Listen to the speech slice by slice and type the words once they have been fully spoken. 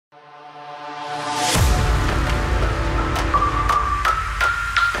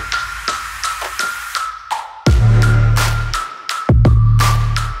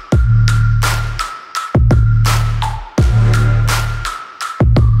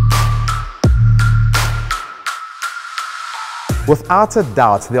Without a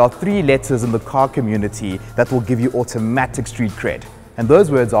doubt, there are 3 letters in the car community that will give you automatic street cred. And those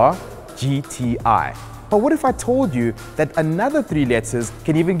words are GTI. But what if I told you that another 3 letters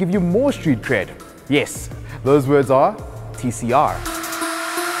can even give you more street cred? Yes, those words are TCR.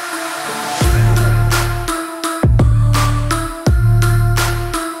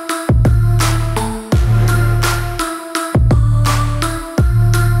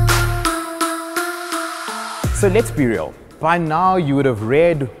 So let's be real. By now you would have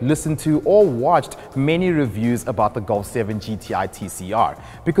read, listened to or watched many reviews about the Golf 7 GTI TCR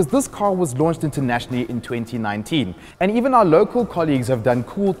because this car was launched internationally in 2019, and even our local colleagues have done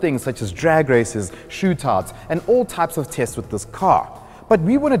cool things such as drag races, shootouts and all types of tests with this car. But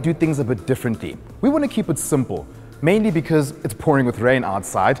we want to do things a bit differently. We want to keep it simple, mainly because it's pouring with rain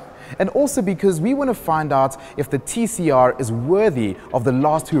outside, and also because we want to find out if the TCR is worthy of the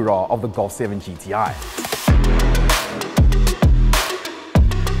last hurrah of the Golf 7 GTI.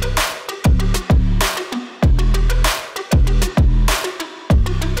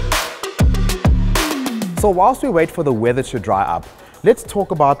 So whilst we wait for the weather to dry up, let's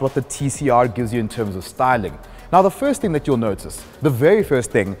talk about what the TCR gives you in terms of styling. Now the first thing that you'll notice, the very first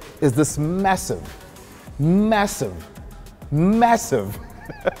thing, is this massive rear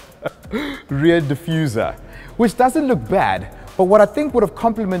diffuser, which doesn't look bad, but what I think would have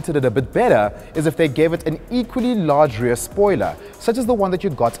complemented it a bit better is if they gave it an equally large rear spoiler, such as the one that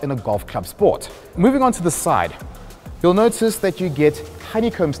you got in a Golf Club Sport. Moving on to the side, you'll notice that you get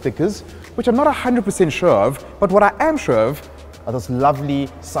honeycomb stickers, which I'm not 100% sure of, but what I am sure of are those lovely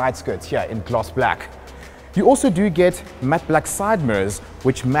side skirts here in gloss black. You also do get matte black side mirrors,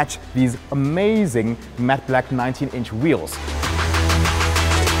 which match these amazing matte black 19-inch wheels.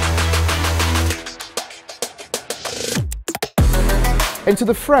 And to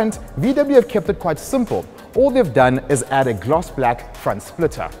the front, VW have kept it quite simple. All they've done is add a gloss black front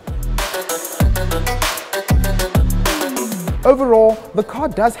splitter. Overall, the car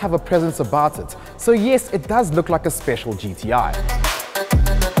does have a presence about it, so yes, it does look like a special GTI.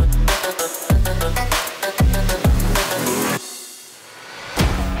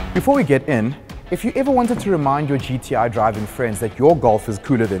 Before we get in, if you ever wanted to remind your GTI driving friends that your Golf is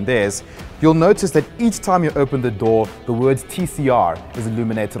cooler than theirs, you'll notice that each time you open the door, the words TCR is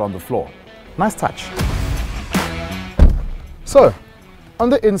illuminated on the floor. Nice touch. So, on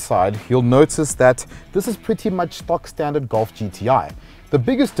the inside, you'll notice that this is pretty much stock standard Golf GTI. The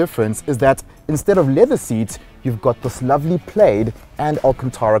biggest difference is that instead of leather seats, you've got this lovely plaid and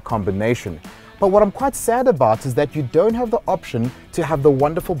Alcantara combination. But what I'm quite sad about is that you don't have the option to have the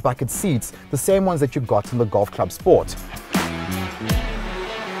wonderful bucket seats, the same ones that you got in the Golf Club Sport.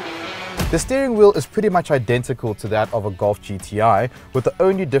 The steering wheel is pretty much identical to that of a Golf GTI, with the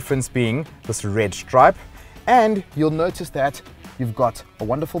only difference being this red stripe, and you'll notice that you've got a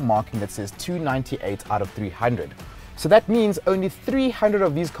wonderful marking that says 298 out of 300. So that means only 300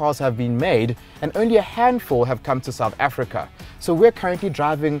 of these cars have been made and only a handful have come to South Africa. So we're currently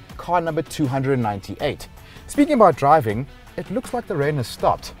driving car number 298. Speaking about driving, it looks like the rain has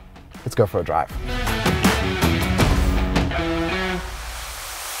stopped. Let's go for a drive.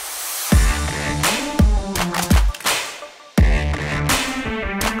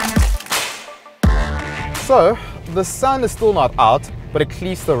 So, the sun is still not out, but at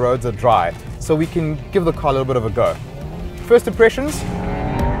least the roads are dry, so we can give the car a little bit of a go. First impressions?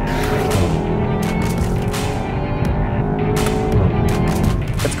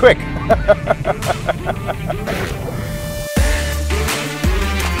 It's quick.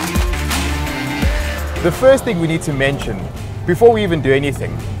 The first thing we need to mention, before we even do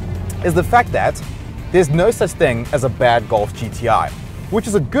anything, is the fact that there's no such thing as a bad Golf GTI. Which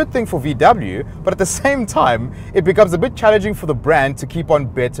is a good thing for VW, but at the same time, it becomes a bit challenging for the brand to keep on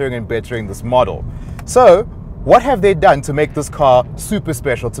bettering and bettering this model. So, what have they done to make this car super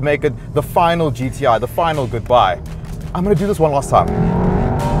special, to make it the final GTI, the final goodbye? I'm gonna do this one last time.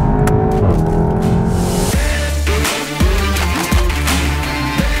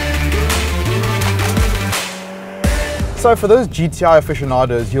 So for those GTI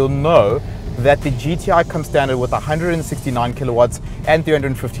aficionados, you'll know that the GTI comes standard with 169 kilowatts and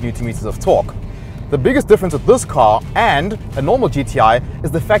 350 newton meters of torque. The biggest difference with this car and a normal GTI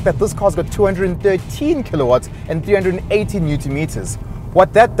is the fact that this car's got 213 kilowatts and 380 newton meters.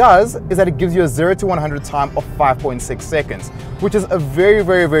 What that does is that it gives you a 0 to 100 time of 5.6 seconds, which is a very,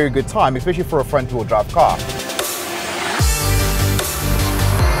 very, very good time, especially for a front-wheel drive car.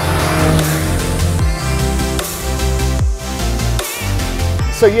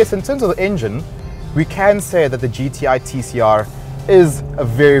 So yes, in terms of the engine, we can say that the GTI TCR is a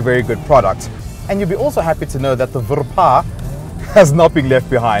very, very good product. And you'll be also happy to know that the hurrah has not been left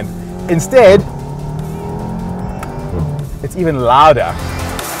behind. Instead, it's even louder.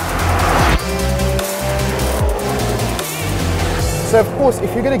 So of course,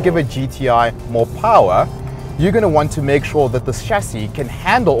 if you're going to give a GTI more power, you're going to want to make sure that the chassis can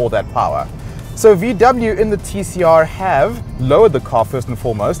handle all that power. So VW in the TCR have lowered the car first and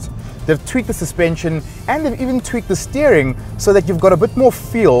foremost. They've tweaked the suspension and they've even tweaked the steering so that you've got a bit more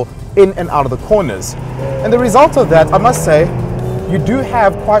feel in and out of the corners. And the result of that, I must say, you do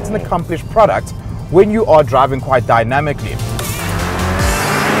have quite an accomplished product when you are driving quite dynamically.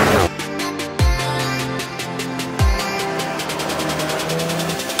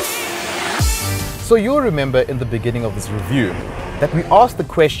 So you'll remember in the beginning of this review that we asked the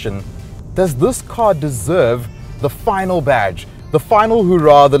question, does this car deserve the final badge, the final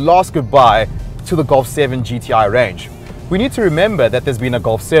hurrah, the last goodbye to the Golf 7 GTI range? We need to remember that there's been a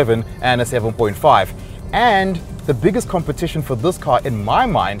Golf 7 and a 7.5, and the biggest competition for this car in my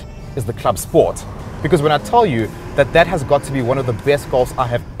mind is the Club Sport. Because when I tell you that that has got to be one of the best Golfs I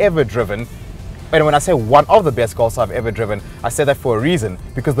have ever driven, and when I say one of the best Golfs I've ever driven, I say that for a reason,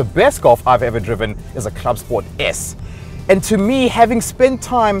 because the best Golf I've ever driven is a Club Sport S. And to me, having spent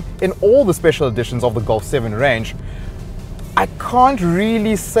time in all the special editions of the Golf 7 range, I can't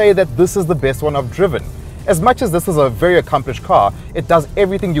really say that this is the best one I've driven. As much as this is a very accomplished car, it does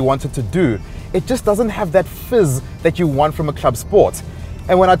everything you want it to do. It just doesn't have that fizz that you want from a Club Sport.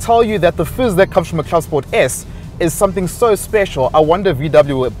 And when I tell you that the fizz that comes from a Club Sport S is something so special, I wonder if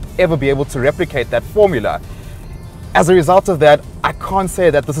VW will ever be able to replicate that formula. As a result of that, I can't say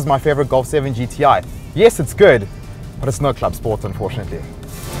that this is my favorite Golf 7 GTI. Yes, it's good, but it's no Club Sport, unfortunately.